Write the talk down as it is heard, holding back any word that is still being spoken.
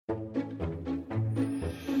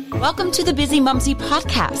Welcome to the Busy Mumsy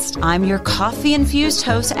podcast. I'm your coffee-infused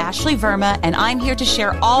host, Ashley Verma, and I'm here to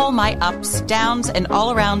share all my ups, downs, and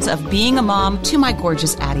all-arounds of being a mom to my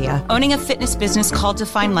gorgeous Adia, owning a fitness business called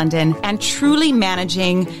Define London, and truly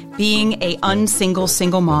managing being a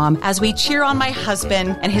single mom as we cheer on my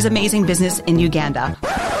husband and his amazing business in Uganda.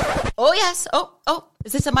 Oh, yes. Oh,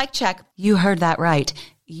 is this a mic check? You heard that right.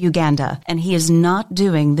 Uganda, and he is not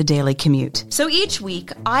doing the daily commute. So each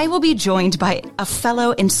week, I will be joined by a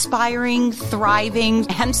fellow inspiring, thriving,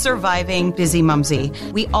 and surviving busy mumsy.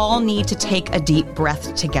 We all need to take a deep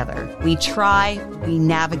breath together. We try, we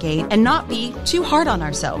navigate, and not be too hard on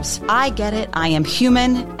ourselves. I get it. I am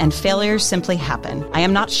human, and failures simply happen. I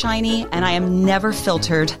am not shiny, and I am never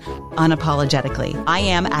filtered unapologetically. I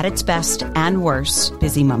am, at its best and worst,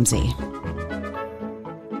 busy mumsy.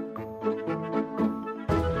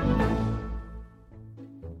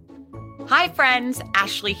 Hi friends,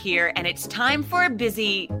 Ashley here, and it's time for a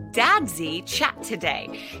busy dadsy chat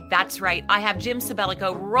today. That's right, I have Jim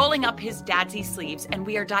Sabellico rolling up his dadsy sleeves, and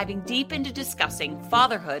we are diving deep into discussing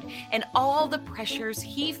fatherhood and all the pressures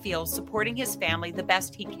he feels supporting his family the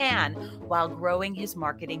best he can while growing his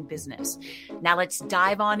marketing business. Now let's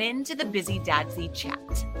dive on into the busy dadsy chat.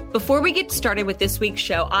 Before we get started with this week's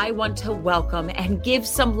show, I want to welcome and give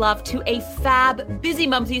some love to a fab Busy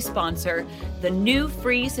Mumsy sponsor, the new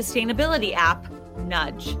free sustainability app,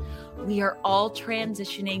 Nudge. We are all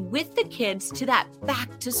transitioning with the kids to that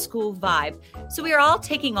back to school vibe. So we are all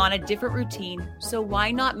taking on a different routine. So why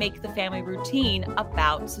not make the family routine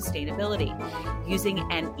about sustainability? Using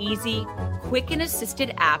an easy, quick and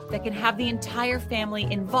assisted app that can have the entire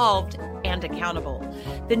family involved and accountable.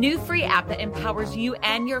 The new free app that empowers you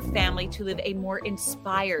and your family to live a more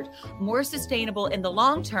inspired, more sustainable in the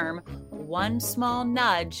long term, one small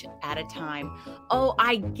nudge at a time. Oh,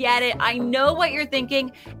 I get it. I know what you're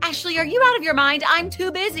thinking. Ashley, are you out of your mind? I'm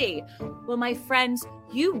too busy. Well, my friends,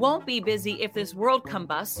 you won't be busy if this world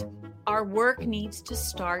combusts. Our work needs to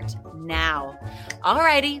start now.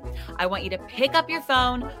 Alrighty, I want you to pick up your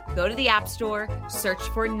phone, go to the App Store, search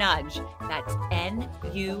for Nudge. That's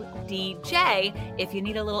N-U-D-J if you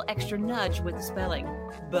need a little extra nudge with the spelling.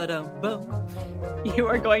 Ba-dum-bum. You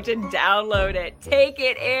are going to download it. Take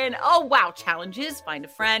it in. Oh, wow. Challenges, find a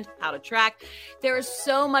friend, how to track. There is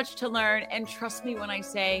so much to learn. And trust me when I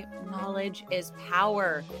say knowledge is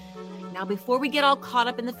power. Now, before we get all caught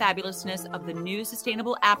up in the fabulousness of the new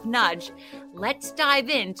sustainable app Nudge, let's dive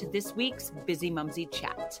into this week's Busy Mumsy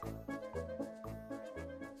Chat.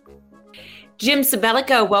 Jim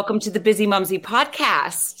Sabellico, welcome to the Busy Mumsy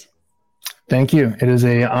podcast. Thank you. It is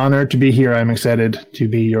an honor to be here. I'm excited to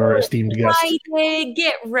be your esteemed guest. Excited.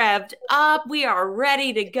 Get revved up. We are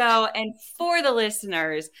ready to go. And for the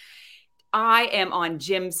listeners, I am on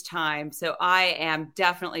Jim's time, so I am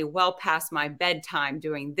definitely well past my bedtime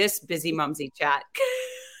doing this Busy Mumsy chat.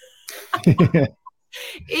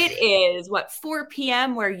 It is, 4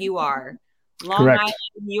 p.m. where you are? Long Correct. Island,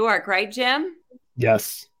 New York, right, Jim?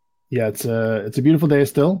 Yes. Yeah, it's a beautiful day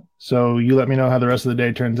still. So you let me know how the rest of the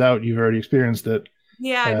day turns out. You've already experienced it.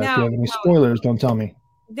 Yeah, if you have any spoilers, don't tell me.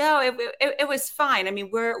 No, it was fine. I mean,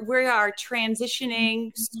 we are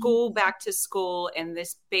transitioning school back to school, and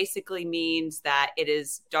this basically means that it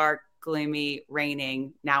is dark, gloomy,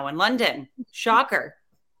 raining now in London. Shocker.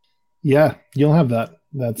 Yeah, you'll have that.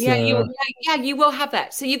 You will have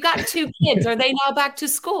that. So you've got two kids. Are they now back to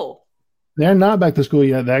school? They're not back to school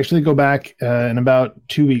yet. They actually go back in about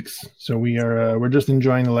 2 weeks. So we're just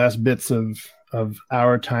enjoying the last bits of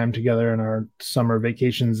our time together and our summer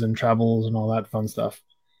vacations and travels and all that fun stuff.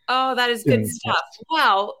 Oh, that is good stuff.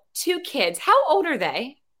 Wow. 2 kids. How old are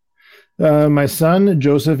they? My son,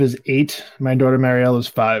 Joseph, is 8. My daughter, Marielle, is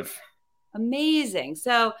 5. Amazing.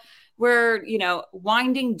 So we're,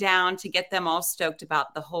 winding down to get them all stoked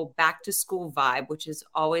about the whole back to school vibe, which is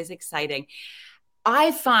always exciting.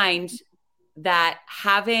 I find that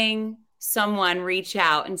having someone reach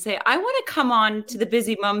out and say, I want to come on to the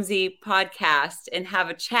Busy Mumsy podcast and have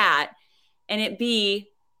a chat, and it be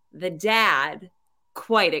the dad,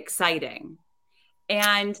 quite exciting.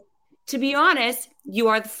 And to be honest, you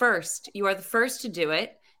are the first. You are the first to do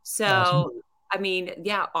it. So, awesome. I mean,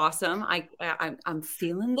 yeah, awesome. I'm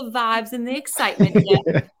feeling the vibes and the excitement.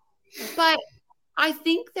 But I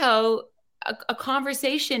think, though, a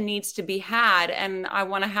conversation needs to be had. And I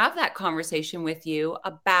want to have that conversation with you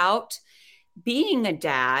about being a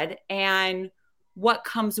dad and what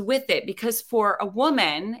comes with it. Because for a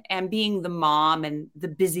woman and being the mom and the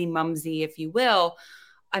busy mumsy, if you will,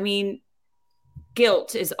 I mean,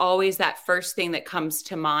 guilt is always that first thing that comes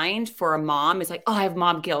to mind for a mom. It's like, oh, I have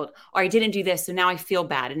mom guilt, or I didn't do this, so now I feel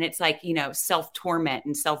bad. And it's like, self-torment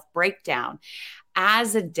and self-breakdown.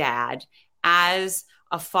 as a dad, as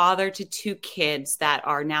a father to two kids that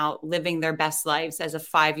are now living their best lives, as a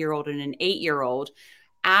 5-year-old and an 8-year-old,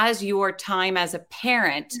 as your time as a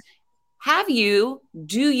parent,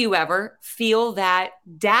 do you ever feel that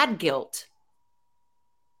dad guilt?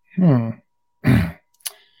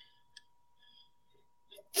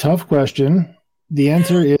 Tough question. The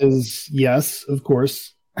answer is yes, of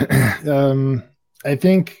course. I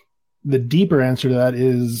think the deeper answer to that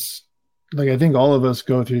is, like, I think all of us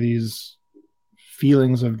go through these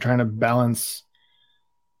feelings of trying to balance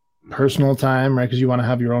personal time, right? Because you want to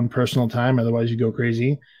have your own personal time, otherwise you go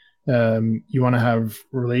crazy. You want to have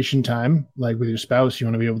relation time, like with your spouse. You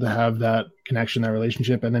want to be able to have that connection, that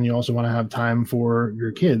relationship, and then you also want to have time for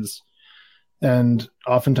your kids. And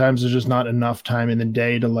oftentimes there's just not enough time in the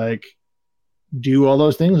day to like do all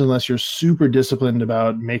those things unless you're super disciplined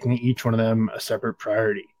about making each one of them a separate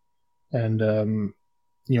priority. And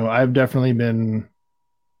I've definitely been,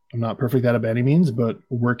 I'm not perfect at it by any means, but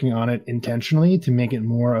working on it intentionally to make it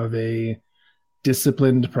more of a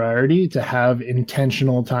disciplined priority to have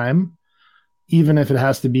intentional time, even if it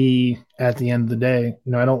has to be at the end of the day.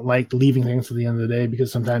 I don't like leaving things to the end of the day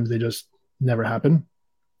because sometimes they just never happen.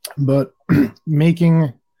 But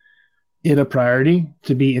making it a priority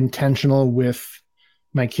to be intentional with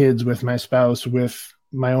my kids, with my spouse, with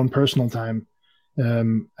my own personal time,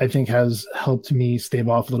 I think has helped me stave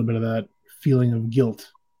off a little bit of that feeling of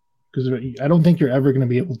guilt. Because I don't think you're ever going to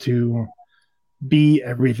be able to be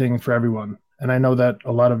everything for everyone. And I know that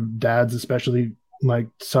a lot of dads, especially, like,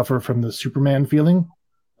 suffer from the Superman feeling,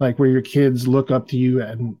 like where your kids look up to you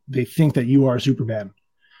and they think that you are Superman.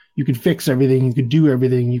 You could fix everything, you could do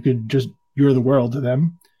everything, you're the world to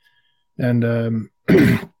them. And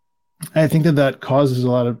I think that causes a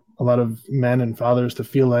lot of men and fathers to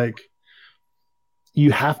feel like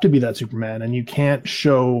you have to be that Superman and you can't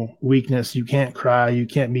show weakness, you can't cry, you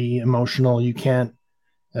can't be emotional, you can't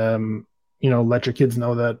let your kids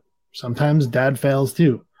know that sometimes dad fails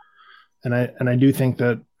too. And I do think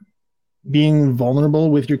that being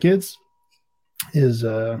vulnerable with your kids is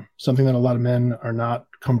something that a lot of men are not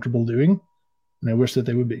comfortable doing, and I wish that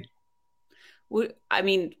they would be. I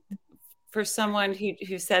mean, for someone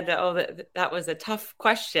who said that, that was a tough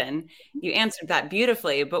question, you answered that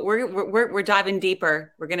beautifully. But we're diving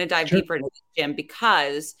deeper. We're going to dive deeper into this, Jim,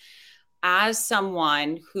 because as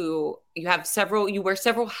someone who you wear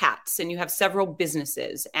several hats and you have several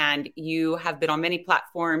businesses and you have been on many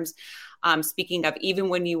platforms. Speaking of, even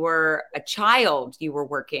when you were a child, you were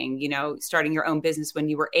working, starting your own business when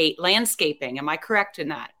you were 8, landscaping. Am I correct in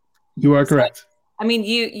that? You are correct. I mean,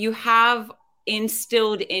 you have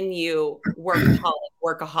instilled in you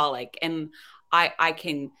workaholic. And I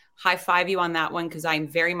can high five you on that one because I'm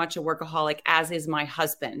very much a workaholic, as is my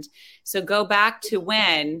husband. So go back to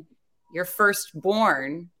when you're first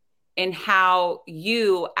born and how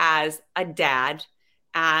you, as a dad,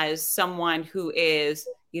 as someone who is,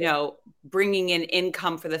 bringing in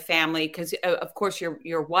income for the family, because of course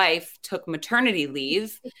your wife took maternity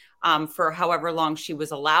leave for however long she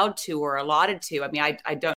was allowed to or allotted to. I mean,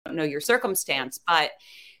 I don't know your circumstance, but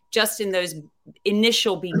just in those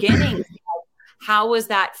initial beginnings, how was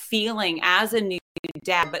that feeling as a new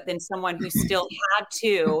dad, but then someone who still had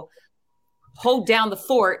to hold down the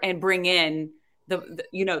fort and bring in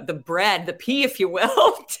the bread, the pea, if you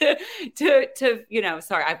will, to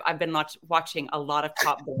sorry, I've been watching a lot of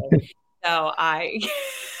Top Boy, so I'm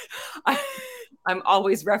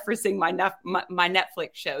always referencing my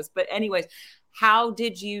Netflix shows. But anyways, how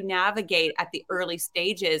did you navigate at the early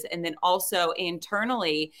stages, and then also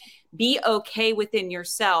internally be okay within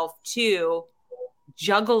yourself to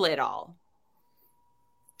juggle it all?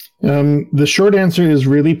 The short answer is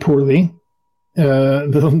really poorly.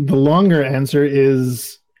 The longer answer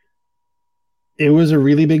is it was a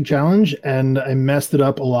really big challenge, and I messed it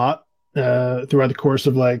up a lot throughout the course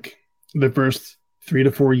of like the first 3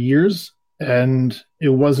 to 4 years. And it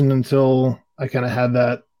wasn't until I kind of had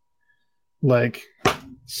that like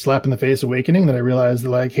slap in the face awakening that I realized that,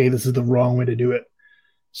 like, hey, this is the wrong way to do it.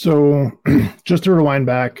 So just to rewind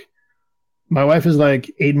back, my wife is like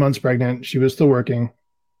 8 months pregnant. She was still working,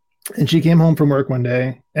 and she came home from work one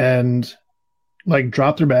day and like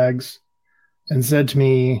dropped her bags and said to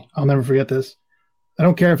me, I'll never forget this, I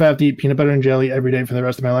don't care if I have to eat peanut butter and jelly every day for the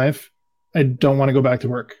rest of my life. I don't want to go back to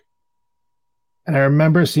work. And I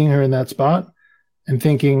remember seeing her in that spot and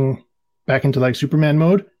thinking back into like Superman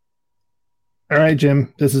mode. All right,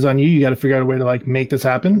 Jim, this is on you. You got to figure out a way to like make this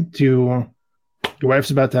happen. Your wife's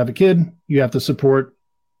about to have a kid. You have to support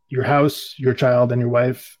your house, your child, and your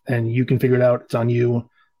wife, and you can figure it out. It's on you.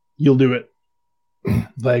 You'll do it.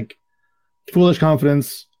 Like, foolish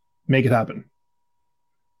confidence, make it happen.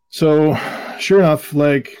 So sure enough,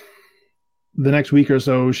 like the next week or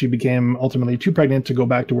so, she became ultimately too pregnant to go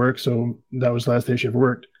back to work. So that was the last day she ever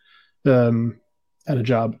worked at a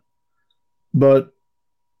job. But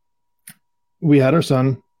we had our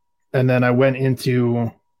son, and then I went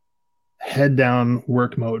into head down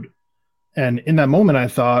work mode. And in that moment, I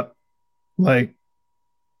thought, like,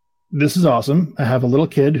 this is awesome. I have a little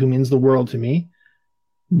kid who means the world to me.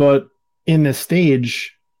 But in this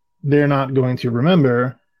stage, they're not going to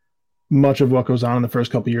remember much of what goes on in the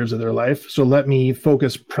first couple of years of their life. So let me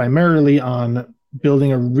focus primarily on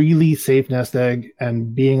building a really safe nest egg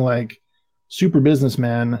and being like super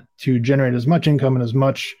businessman to generate as much income and as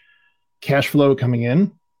much cash flow coming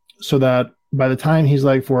in so that by the time he's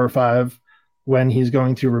like 4 or 5, when he's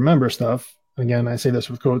going to remember stuff, again, I say this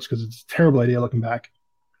with quotes because it's a terrible idea looking back,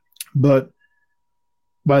 but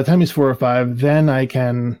by the time he's 4 or 5, then I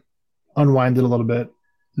can unwind it a little bit,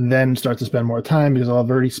 then start to spend more time because I'll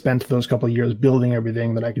have already spent those couple of years building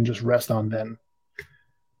everything that I can just rest on then.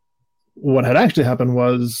 What had actually happened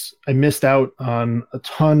was I missed out on a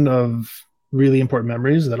ton of really important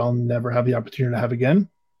memories that I'll never have the opportunity to have again.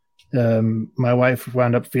 My wife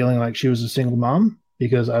wound up feeling like she was a single mom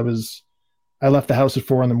because I left the house at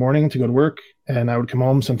 4 a.m. to go to work, and I would come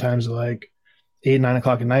home sometimes at like 8, 9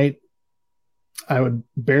 o'clock at night. I would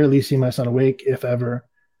barely see my son awake, if ever.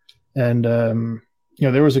 And,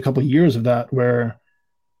 there was a couple of years of that where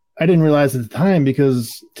I didn't realize at the time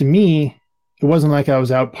because to me, it wasn't like I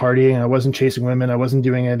was out partying. I wasn't chasing women. I wasn't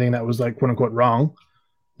doing anything that was like, quote unquote, wrong.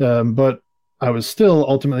 But I was still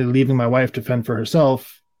ultimately leaving my wife to fend for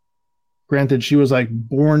herself. Granted, she was like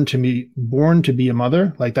born to be a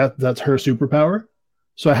mother. Like that's her superpower.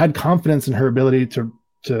 So I had confidence in her ability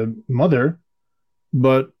to mother,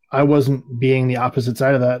 but I wasn't being the opposite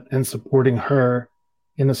side of that and supporting her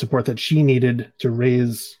in the support that she needed to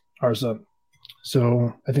raise our son.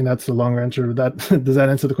 So I think that's the longer answer to that. Does that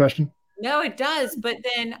answer the question? No, it does. But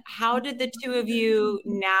then how did the two of you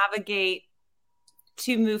navigate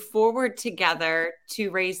to move forward together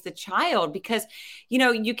to raise the child? Because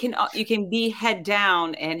you can be head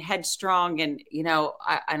down and headstrong, and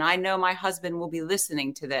I know my husband will be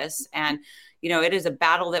listening to this, and it is a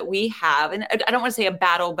battle that we have, and I don't want to say a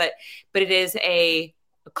battle, but it is a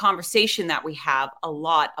conversation that we have a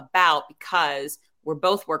lot about, because we're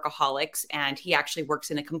both workaholics, and he actually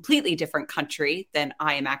works in a completely different country than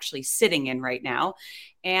I am actually sitting in right now.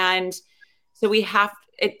 And so we have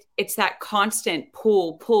it's that constant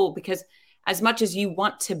pull, because as much as you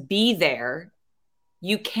want to be there,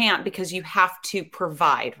 you can't, because you have to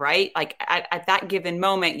provide, right? Like at that given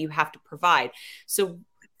moment, you have to provide. So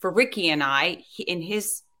for Ricky and I, in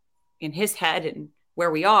his head and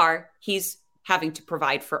where we are, he's having to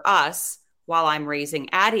provide for us while I'm raising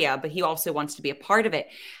Adia, but he also wants to be a part of it.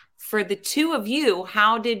 For the two of you,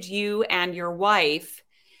 how did you and your wife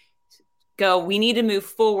go, we need to move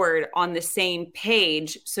forward on the same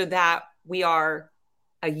page so that we are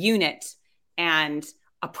a unit and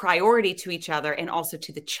a priority to each other and also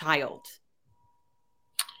to the child?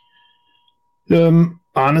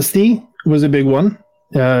 Honesty was a big one.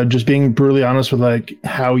 Just being brutally honest with like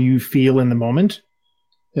how you feel in the moment.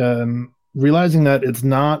 Realizing that it's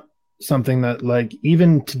not something that like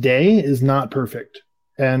even today is not perfect,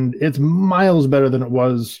 and it's miles better than it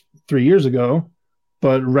was 3 years ago,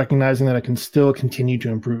 but recognizing that it can still continue to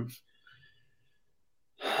improve.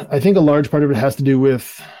 I think a large part of it has to do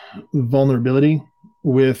with vulnerability,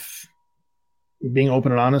 with being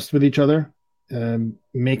open and honest with each other,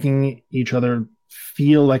 making each other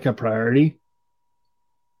feel like a priority.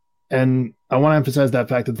 And I want to emphasize that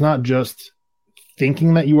fact. It's not just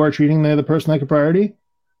thinking that you are treating the other person like a priority,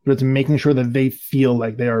 but it's making sure that they feel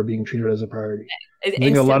like they are being treated as a priority. I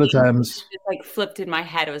think a lot of times it like flipped in my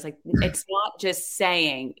head. It was like, it's not just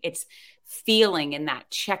saying, it's feeling and that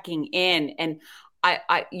checking in. And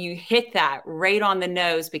you hit that right on the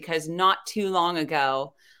nose, because not too long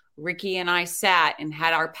ago, Ricky and I sat and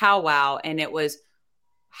had our powwow, and it was,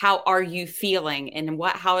 how are you feeling? And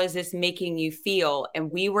how is this making you feel?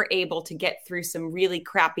 And we were able to get through some really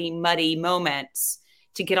crappy, muddy moments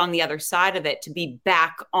to get on the other side of it, to be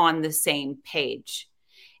back on the same page.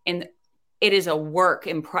 And it is a work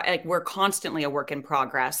we're constantly a work in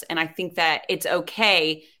progress. And I think that it's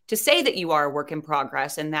okay to say that you are a work in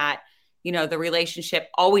progress, and that, the relationship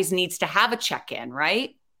always needs to have a check-in,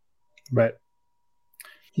 right? Right.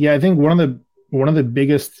 Yeah, I think one of the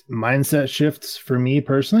biggest mindset shifts for me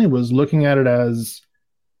personally was looking at it as,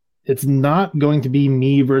 it's not going to be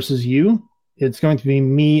me versus you. It's going to be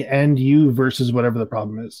me and you versus whatever the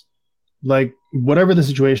problem is. Like whatever the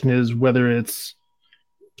situation is, whether it's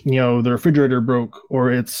the refrigerator broke,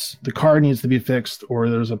 or it's the car needs to be fixed, or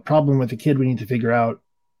there's a problem with the kid we need to figure out,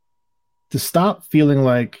 to stop feeling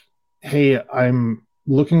like, hey, I'm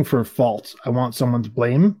looking for a fault. I want someone to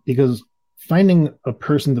blame, because finding a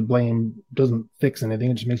person to blame doesn't fix anything.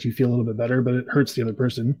 It just makes you feel a little bit better, but it hurts the other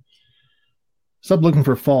person. Stop looking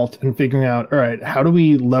for fault and figuring out, all right, how do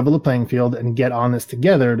we level the playing field and get on this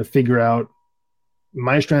together to figure out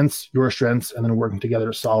my strengths, your strengths, and then working together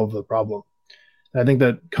to solve the problem. And I think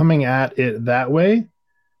that coming at it that way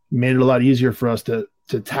made it a lot easier for us to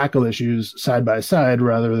tackle issues side by side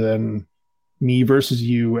rather than me versus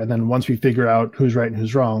you. And then once we figure out who's right and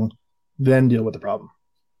who's wrong, then deal with the problem.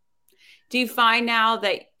 Do you find now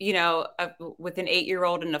that, with an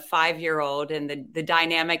 8-year-old and a 5-year-old and the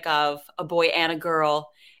dynamic of a boy and a girl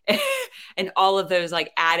and all of those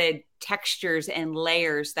like added textures and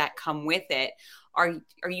layers that come with it, are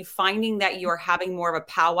you finding that you're having more of a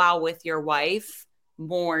powwow with your wife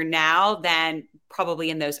more now than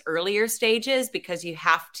probably in those earlier stages, because you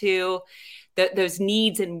have to, those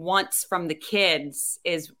needs and wants from the kids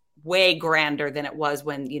is way grander than it was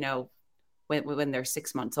when they're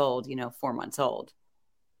 6 months old, 4 months old?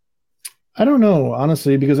 I don't know,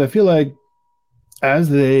 honestly, because I feel like as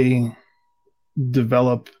they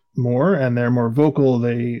develop more and they're more vocal,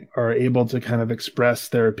 they are able to kind of express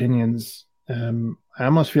their opinions. I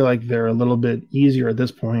almost feel like they're a little bit easier at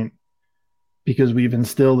this point because we've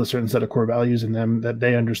instilled a certain set of core values in them that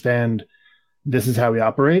they understand this is how we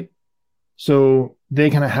operate. So they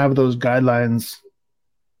kind of have those guidelines.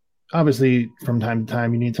 Obviously, from time to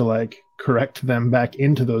time, you need to like correct them back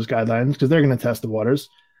into those guidelines because they're going to test the waters.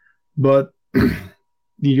 But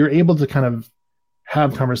you're able to kind of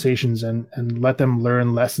have conversations and let them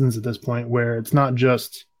learn lessons at this point where it's not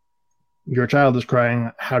just your child is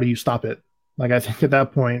crying, how do you stop it? Like, I think at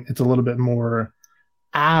that point, it's a little bit more,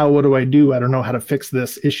 what do I do? I don't know how to fix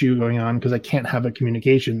this issue going on because I can't have a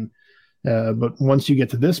communication. But once you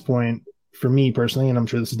get to this point, for me personally, and I'm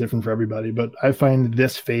sure this is different for everybody, but I find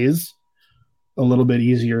this phase a little bit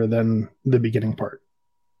easier than the beginning part.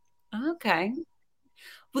 Okay.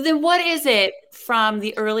 Well, then what is it from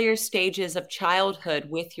the earlier stages of childhood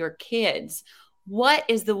with your kids? What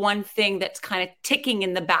is the one thing that's kind of ticking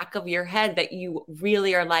in the back of your head that you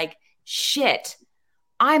really are like, shit,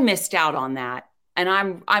 I missed out on that. And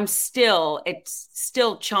it's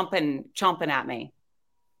still chomping at me.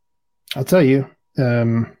 I'll tell you.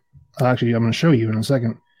 Actually, I'm going to show you in a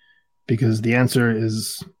second because the answer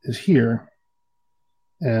is here.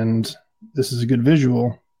 And this is a good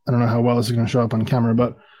visual. I don't know how well this is going to show up on camera,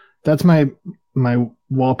 but that's my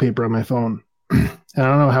wallpaper on my phone. And I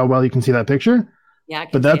don't know how well you can see that picture. Yeah,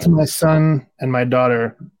 but that's my son and my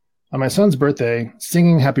daughter on my son's birthday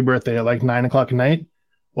singing happy birthday at like 9:00 at night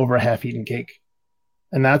over a half-eaten cake.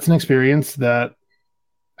 And that's an experience that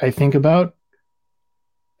I think about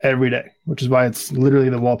every day, which is why it's literally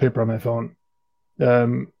the wallpaper on my phone.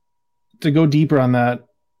 To go deeper on that,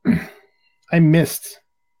 I missed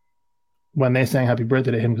when they sang happy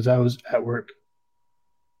birthday to him because I was at work.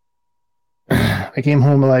 I came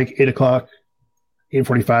home at like 8:00,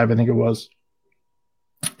 8:45, I think it was.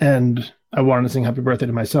 And I wanted to sing happy birthday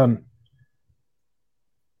to my son.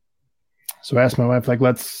 So I asked my wife, like,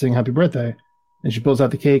 let's sing happy birthday. And she pulls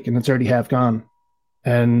out the cake and it's already half gone.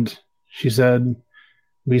 And she said,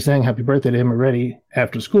 we sang happy birthday to him already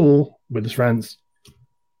after school with his friends.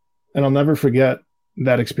 And I'll never forget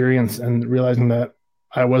that experience and realizing that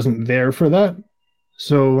I wasn't there for that.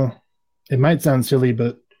 So it might sound silly,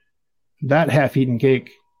 but that half-eaten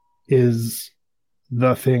cake is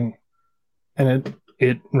the thing. And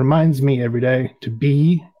it reminds me every day to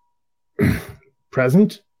be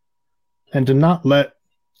present and to not let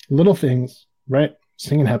little things, right?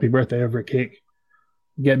 Singing happy birthday over a cake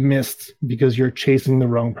get missed because you're chasing the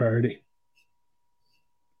wrong priority.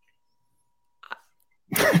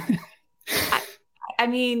 I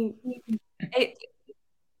mean,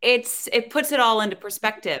 it puts it all into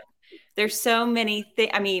perspective. There's so many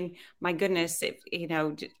things. I mean, my goodness,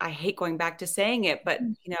 I hate going back to saying it, but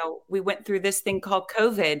we went through this thing called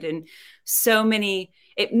COVID, and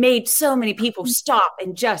it made so many people stop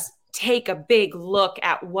and just take a big look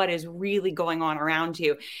at what is really going on around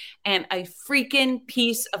you. And a freaking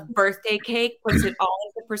piece of birthday cake puts it all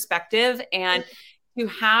into perspective. And to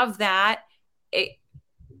have that, a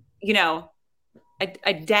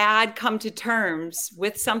dad come to terms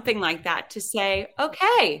with something like that to say,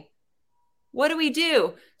 okay, what do we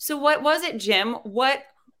do? So what was it, Jim? What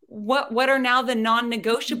are now the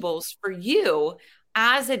non-negotiables for you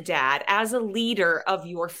as a dad, as a leader of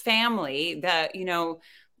your family,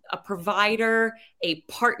 a provider, a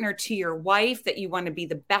partner to your wife, that you want to be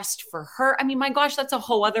the best for her. I mean, my gosh, that's a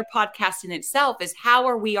whole other podcast in itself, is how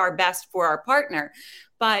are we our best for our partner?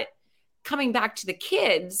 But coming back to the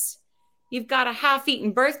kids, you've got a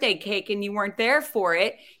half-eaten birthday cake and you weren't there for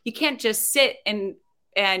it. You can't just sit and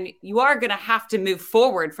you are going to have to move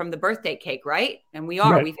forward from the birthday cake, right? And we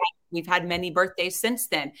are. Right. We've had many birthdays since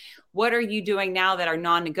then. What are you doing now that are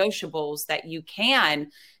non-negotiables that you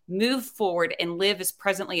can move forward and live as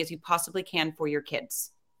presently as you possibly can for your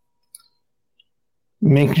kids?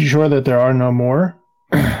 Making sure that there are no more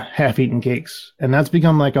half-eaten cakes. And that's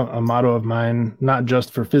become like a motto of mine, not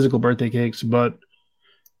just for physical birthday cakes, but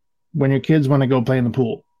when your kids want to go play in the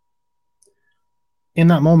pool. In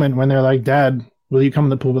that moment when they're like, Dad, will you come in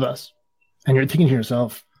the pool with us? And you're thinking to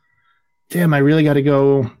yourself, damn, I really got to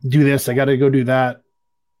go do this. I got to go do that.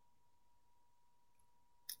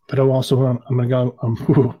 But I'm going to go, I'm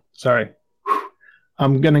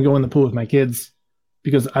going to go in the pool with my kids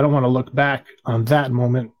because I don't want to look back on that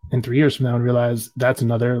moment in 3 years from now and realize that's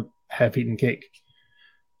another half-eaten cake.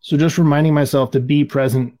 So just reminding myself to be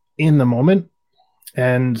present in the moment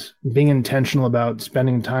and being intentional about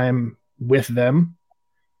spending time with them,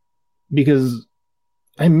 because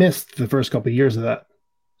I missed the first couple of years of that.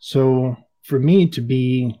 So for me to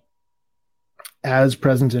be as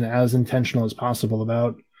present and as intentional as possible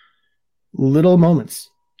about little moments,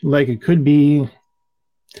 like it could be,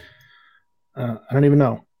 I don't even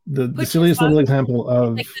know, the silliest little example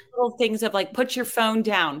of like little things of like, put your phone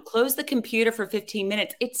down, close the computer for 15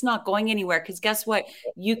 minutes. It's not going anywhere, because guess what?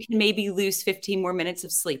 You can maybe lose 15 more minutes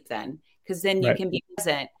of sleep then, because then you can be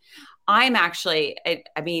present. I'm actually,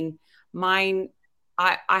 I mean, mine,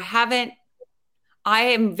 I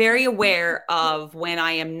am very aware of when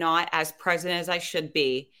I am not as present as I should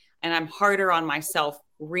be. And I'm harder on myself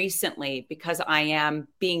recently because I am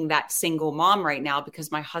being that single mom right now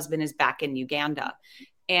because my husband is back in Uganda.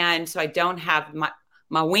 And so I don't have my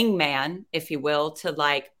wingman, if you will, to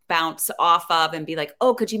like bounce off of and be like,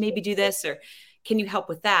 oh, could you maybe do this? Or can you help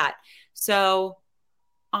with that? So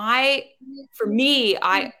for me,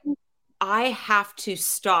 I have to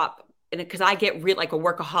stop. And because I get real like a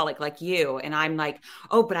workaholic like you, and I'm like,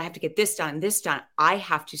 oh, but I have to get this done, this done. I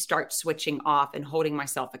have to start switching off and holding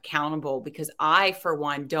myself accountable, because I, for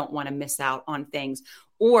one, don't want to miss out on things.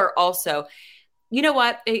 Or also, you know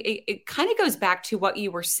what? It kind of goes back to what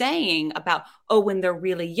you were saying about, oh, when they're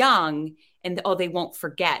really young and, oh, they won't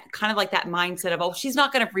forget. Kind of like that mindset of, oh, she's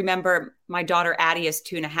not going to remember. My daughter Addie is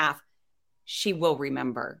 2.5. She will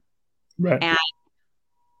remember. right. And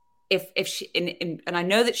if she, and I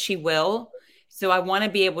know that she will. So I want to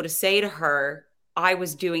be able to say to her, I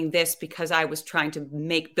was doing this because I was trying to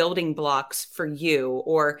make building blocks for you,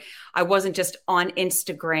 or I wasn't just on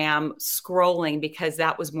Instagram scrolling because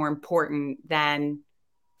that was more important than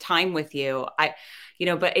time with you.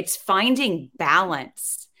 But it's finding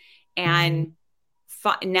balance and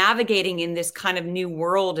navigating in this kind of new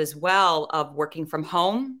world as well of working from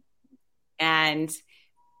home. And,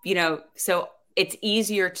 so it's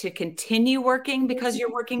easier to continue working because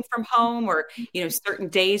you're working from home, or, certain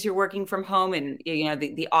days you're working from home, and,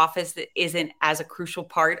 the office that isn't as a crucial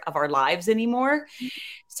part of our lives anymore.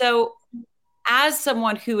 So as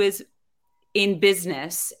someone who is in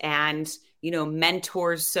business and,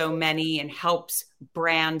 mentors so many and helps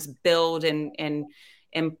brands build and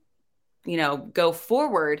go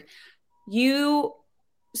forward, you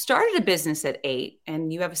started a business at 8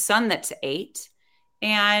 and you have a son that's 8.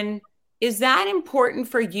 And is that important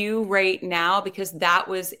for you right now? Because that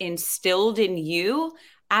was instilled in you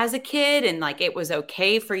as a kid, and like it was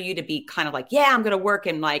okay for you to be kind of like, yeah, I'm going to work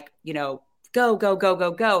and like, go, go, go,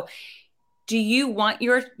 go, go. Do you want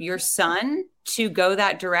your son to go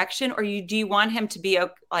that direction, or do you want him to be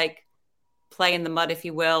like play in the mud, if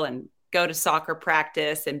you will, and go to soccer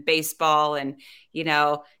practice and baseball and,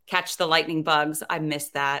 catch the lightning bugs? I miss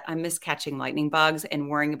that. I miss catching lightning bugs and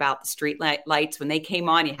worrying about the street lights. When they came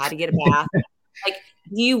on, you had to get a bath. Like,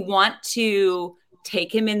 do you want to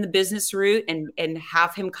take him in the business route and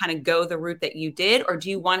have him kind of go the route that you did? Or do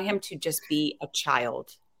you want him to just be a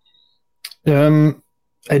child? I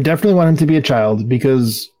definitely want him to be a child,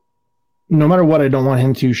 because no matter what, I don't want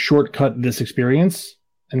him to shortcut this experience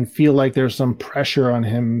and feel like there's some pressure on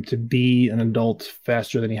him to be an adult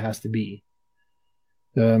faster than he has to be.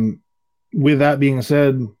 With that being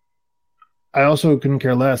said, I also couldn't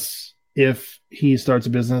care less if he starts a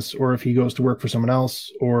business or if he goes to work for someone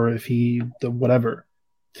else or if whatever.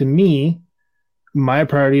 To me, my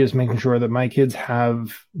priority is making sure that my kids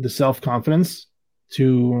have the self-confidence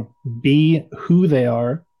to be who they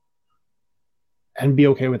are and be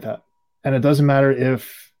okay with that. And it doesn't matter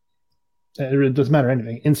if It doesn't matter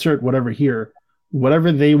anything. Insert whatever here.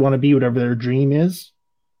 Whatever they want to be, whatever their dream is.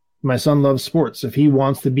 My son loves sports. If he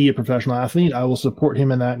wants to be a professional athlete, I will support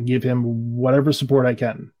him in that and give him whatever support I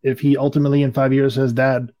can. If he ultimately in 5 years says,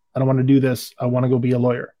 Dad, I don't want to do this, I want to go be a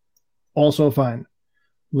lawyer, also fine.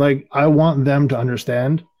 Like, I want them to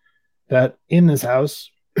understand that in this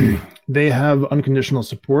house, they have unconditional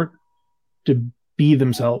support to be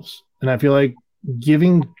themselves. And I feel like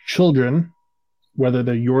giving children, whether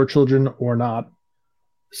they're your children or not,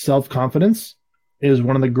 self-confidence is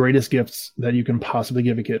one of the greatest gifts that you can possibly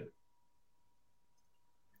give a kid.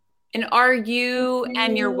 And are you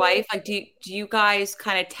and your wife, like, do you guys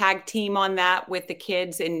kind of tag team on that with the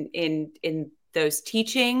kids in those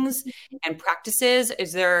teachings and practices?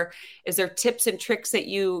 Is there tips and tricks that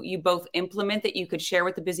you both implement that you could share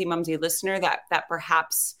with the Busy Mumsy listener that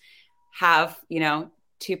perhaps have,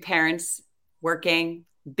 two parents working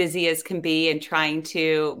busy as can be and trying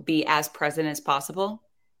to be as present as possible?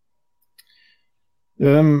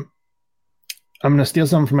 I'm going to steal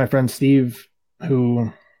something from my friend Steve,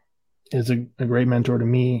 who is a great mentor to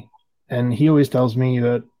me. And he always tells me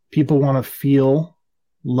that people want to feel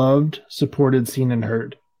loved, supported, seen, and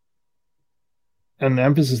heard. And the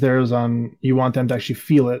emphasis there is on you want them to actually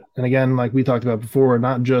feel it. And again, like we talked about before,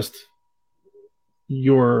 not just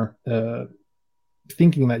your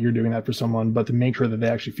thinking that you're doing that for someone, but to make sure that they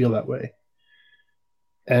actually feel that way.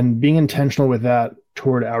 And being intentional with that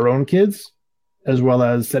toward our own kids, as well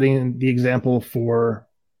as setting the example for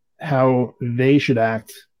how they should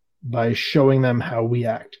act by showing them how we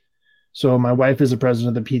act. So my wife is the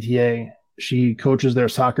president of the PTA. She coaches their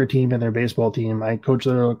soccer team and their baseball team. I coach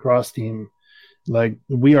their lacrosse team. Like,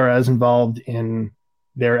 we are as involved in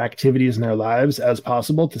their activities in their lives as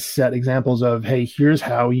possible to set examples of, hey, here's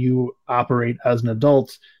how you operate as an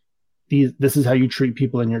adult. This is how you treat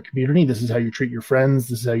people in your community. This is how you treat your friends.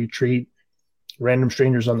 This is how you treat random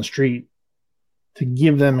strangers on the street, to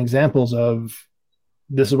give them examples of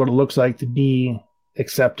this is what it looks like to be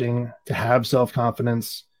accepting, to have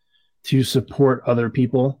self-confidence, to support other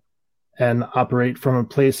people, and operate from a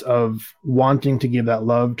place of wanting to give that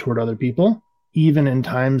love toward other people, even in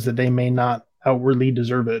times that they may not outwardly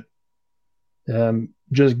deserve it.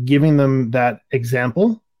 Just giving them that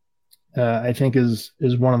example, I think is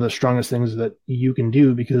one of the strongest things that you can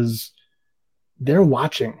do, because they're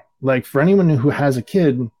watching. Like, for anyone who has a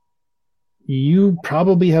kid, you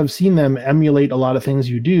probably have seen them emulate a lot of things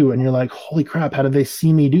you do, and you're like, holy crap, how did they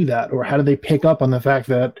see me do that? Or how did they pick up on the fact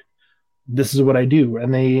that this is what I do?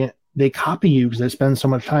 And they copy you because they spend so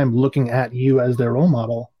much time looking at you as their role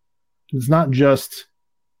model. It's not just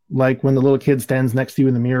like when the little kid stands next to you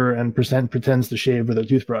in the mirror and pretends to shave with a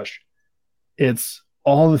toothbrush. It's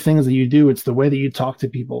all the things that you do. It's the way that you talk to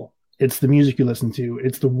people. It's the music you listen to.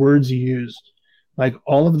 It's the words you use. Like,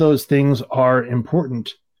 all of those things are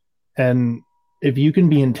important. And if you can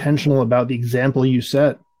be intentional about the example you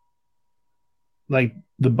set, like,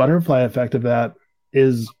 the butterfly effect of that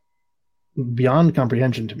is beyond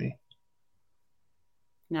comprehension to me.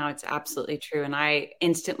 No, it's absolutely true. And I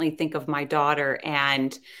instantly think of my daughter,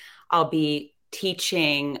 and I'll be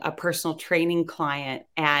teaching a personal training client,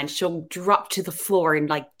 and she'll drop to the floor and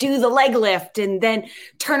like do the leg lift and then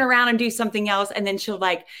turn around and do something else. And then she'll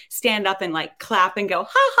like stand up and like clap and go, ha,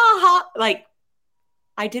 ha, ha. Like,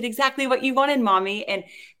 I did exactly what you wanted, mommy. And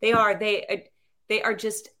they are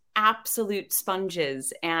just absolute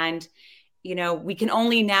sponges. And we can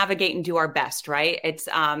only navigate and do our best, right? It's,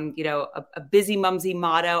 a Busy Mumsy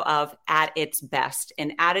motto of at its best.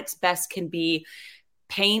 And at its best can be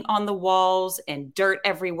paint on the walls and dirt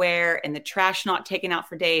everywhere and the trash not taken out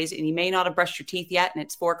for days. And you may not have brushed your teeth yet, and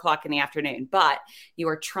it's 4:00 in the afternoon, but you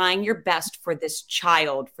are trying your best for this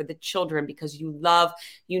child, for the children, because you love,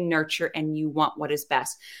 you nurture, and you want what is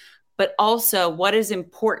best. But also, what is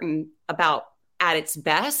important about at its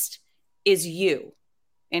best is you,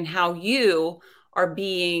 and how you are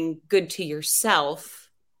being good to yourself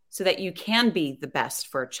so that you can be the best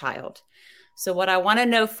for a child. So what I want to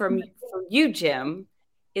know from you, Jim,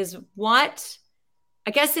 is what,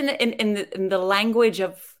 I guess in the language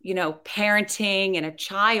of, parenting and a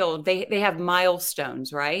child, they have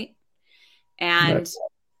milestones, right? And right.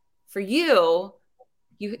 For you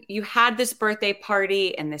had this birthday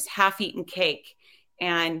party and this half-eaten cake,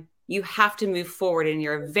 and you have to move forward, and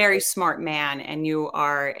you're a very smart man, and you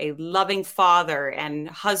are a loving father and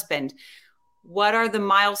husband. What are the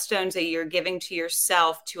milestones that you're giving to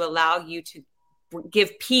yourself to allow you to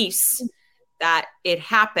give peace that it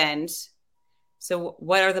happened? So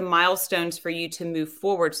what are the milestones for you to move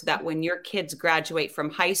forward so that when your kids graduate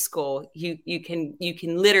from high school, you can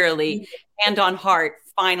literally, hand on heart,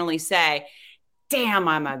 finally say, damn,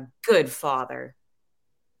 I'm a good father.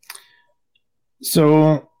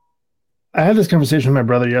 So I had this conversation with my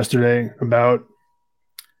brother yesterday about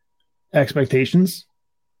expectations,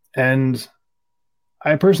 and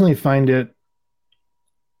I personally find it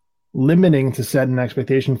limiting to set an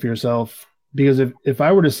expectation for yourself, because if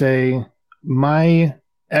I were to say my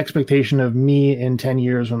expectation of me in 10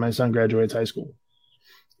 years when my son graduates high school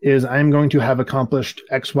is I'm going to have accomplished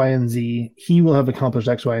X, Y, and Z, he will have accomplished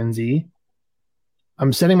X, Y, and Z,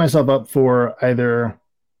 I'm setting myself up for either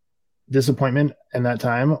disappointment in that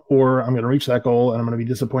time, or I'm going to reach that goal and I'm going to be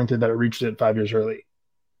disappointed that I reached it 5 years early.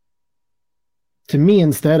 To me,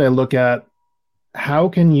 instead, I look at how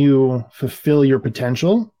can you fulfill your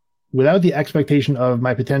potential without the expectation of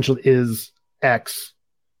my potential is X,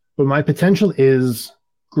 but my potential is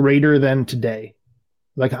greater than today.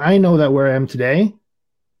 Like, I know that where I am today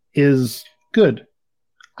is good.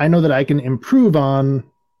 I know that I can improve on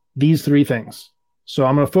these 3 things. So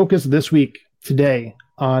I'm going to focus this week, today,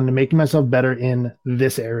 on making myself better in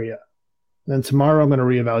this area. Then tomorrow I'm going to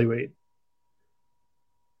reevaluate.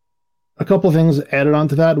 A couple of things added on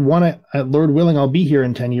to that. One, Lord willing, I'll be here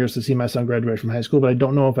in 10 years to see my son graduate from high school, but I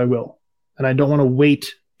don't know if I will. And I don't want to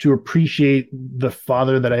wait to appreciate the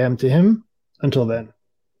father that I am to him until then.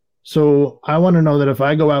 So I want to know that if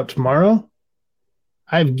I go out tomorrow,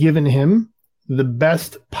 I've given him the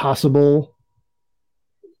best possible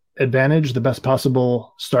advantage, the best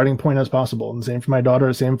possible starting point as possible. And the same for my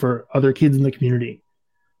daughter, same for other kids in the community.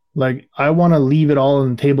 Like, I want to leave it all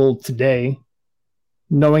on the table today,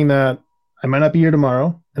 knowing that I might not be here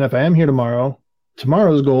tomorrow. And if I am here tomorrow,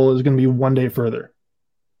 tomorrow's goal is going to be one day further.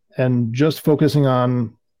 And just focusing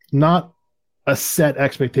on not a set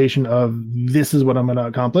expectation of this is what I'm going to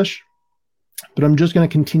accomplish, but I'm just going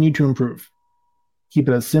to continue to improve. Keep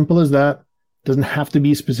it as simple as that. It doesn't have to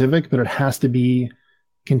be specific, but it has to be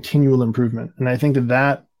continual improvement. And I think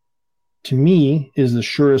that to me is the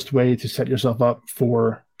surest way to set yourself up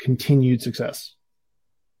for continued success.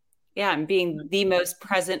 Yeah, and being the most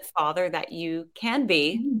present father that you can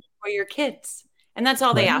be for your kids. And that's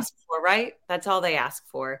all they ask for, right? That's all they ask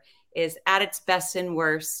for, is at its best and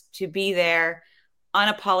worst to be there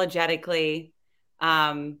unapologetically,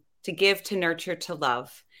 to give, to nurture, to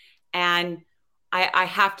love. And I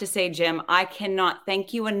have to say, Jim, I cannot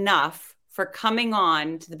thank you enough for coming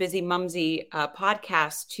on to the Busy Mumsy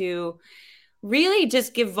podcast to really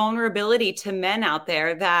just give vulnerability to men out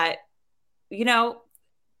there that, you know,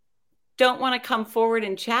 don't want to come forward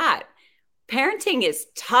and chat. Parenting is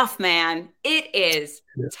tough, man. It is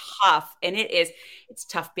tough. And it's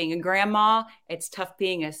tough being a grandma. It's tough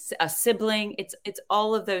being a sibling. It's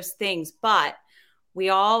all of those things, but we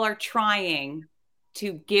all are trying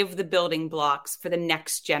to give the building blocks for the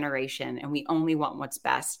next generation. And we only want what's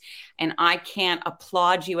best. And I can't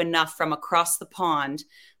applaud you enough from across the pond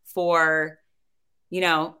for, you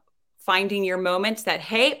know, finding your moments that,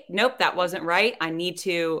 hey, nope, that wasn't right. I need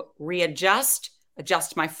to adjust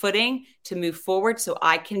my footing to move forward so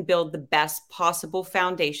I can build the best possible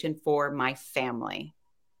foundation for my family.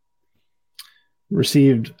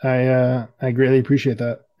 Received. I greatly appreciate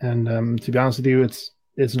that. And to be honest with you, it's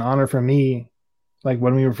an honor for me. Like,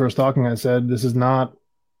 when we were first talking, I said, this is not,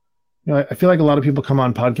 you know, I feel like a lot of people come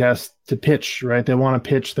on podcasts to pitch, right? They want to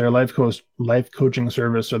pitch their life coaching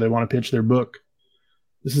service, or they want to pitch their book.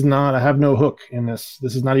 This is not, I have no hook in this.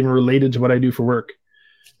 This is not even related to what I do for work.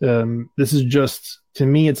 This is just, to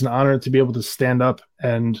me, it's an honor to be able to stand up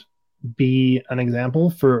and be an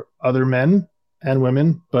example for other men and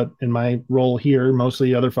women, but in my role here,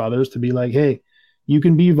 mostly other fathers, to be like, hey, you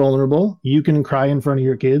can be vulnerable. You can cry in front of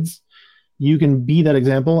your kids. You can be that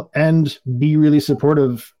example and be really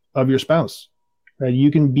supportive of your spouse, right? You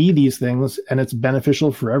can be these things and it's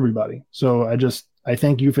beneficial for everybody. So I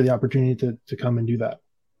thank you for the opportunity to come and do that.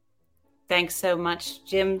 Thanks so much,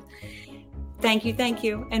 Jim. Thank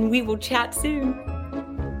you. And we will chat soon.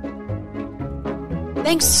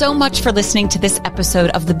 Thanks so much for listening to this episode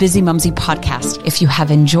of the Busy Mumsy podcast. If you have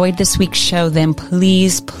enjoyed this week's show, then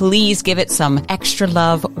please give it some extra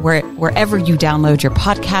love wherever you download your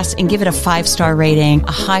podcast, and give it a 5-star rating,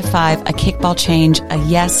 a high five, a kickball change, a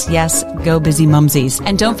yes, go Busy Mumsies.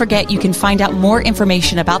 And don't forget, you can find out more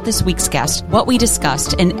information about this week's guest, what we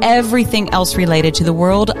discussed, and everything else related to the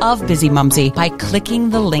world of Busy Mumsy by clicking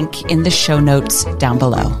the link in the show notes down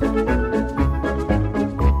below.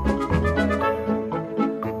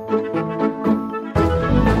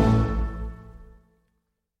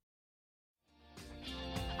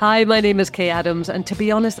 Hi, my name is Kay Adams, and to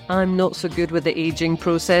be honest, I'm not so good with the ageing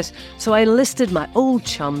process, so I enlisted my old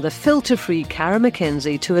chum, the filter-free Cara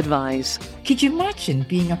McKenzie, to advise. Could you imagine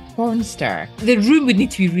being a porn star? The room would need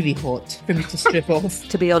to be really hot for me to strip off.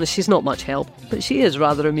 To be honest, she's not much help, but she is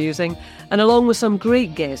rather amusing. And along with some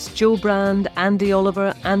great guests, Joe Brand, Andy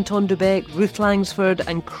Oliver, Anton Dubeck, Ruth Langsford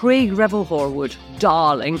and Craig Revel-Horwood,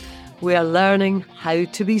 darling, we are learning how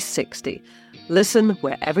to be 60. Listen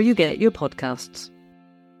wherever you get your podcasts.